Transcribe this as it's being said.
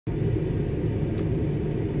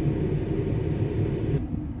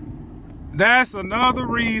That's another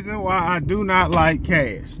reason why I do not like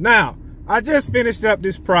cash. Now, I just finished up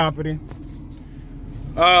this property.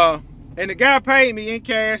 And the guy paid me in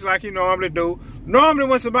cash like you normally do. Normally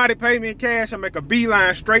when somebody pay me in cash, I make a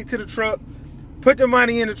beeline straight to the truck, put the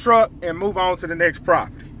money in the truck, and move on to the next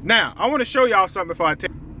property. Now, I want to show y'all something before I tell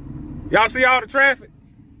you. Y'all see all the traffic?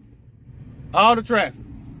 All the traffic.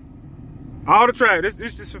 All the traffic.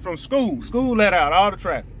 This is from school. School let out all the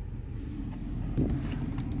traffic.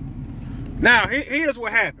 Now, here's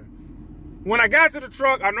what happened. When I got to the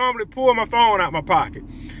truck, I normally pull my phone out my pocket.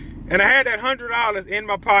 And I had that $100 in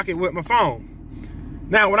my pocket with my phone.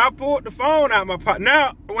 Now, when I pulled the phone out my pocket,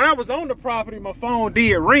 now, when I was on the property, my phone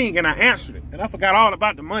did ring and I answered it. And I forgot all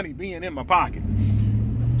about the money being in my pocket.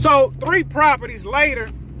 So, 3 properties later,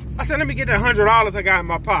 I said, let me get that $100 I got in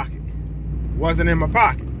my pocket. Wasn't in my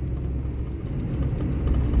pocket.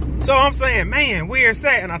 So I'm saying, man, where's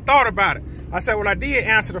that? And I thought about it. I said, well, I did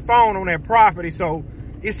answer the phone on that property, so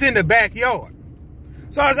it's in the backyard.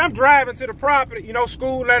 So as I'm driving to the property, you know,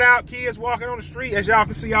 school let out, kids walking on the street, as y'all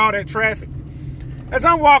can see all that traffic. As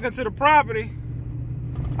I'm walking to the property,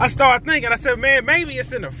 I start thinking, I said, man, maybe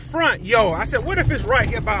it's in the front yard. I said, what if it's right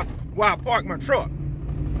here by where I park my truck?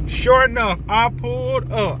 Sure enough, I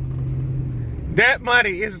pulled up. That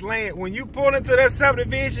money is laying, when you pull into that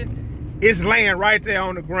subdivision, it's laying right there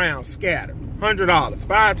on the ground, scattered. $100, $5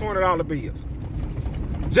 $20 bills.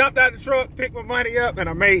 Jumped out the truck, picked my money up, and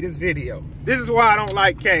I made this video. This is why I don't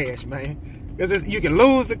like cash, man. Because you can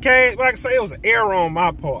lose the cash. Like I say, it was an error on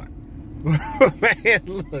my part. Man,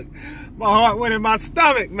 look. My heart went in my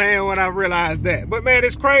stomach, man, when I realized that. But, man,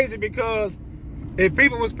 it's crazy because if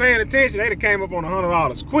people was paying attention, they'd have came up on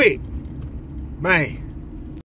 $100 quick. Man.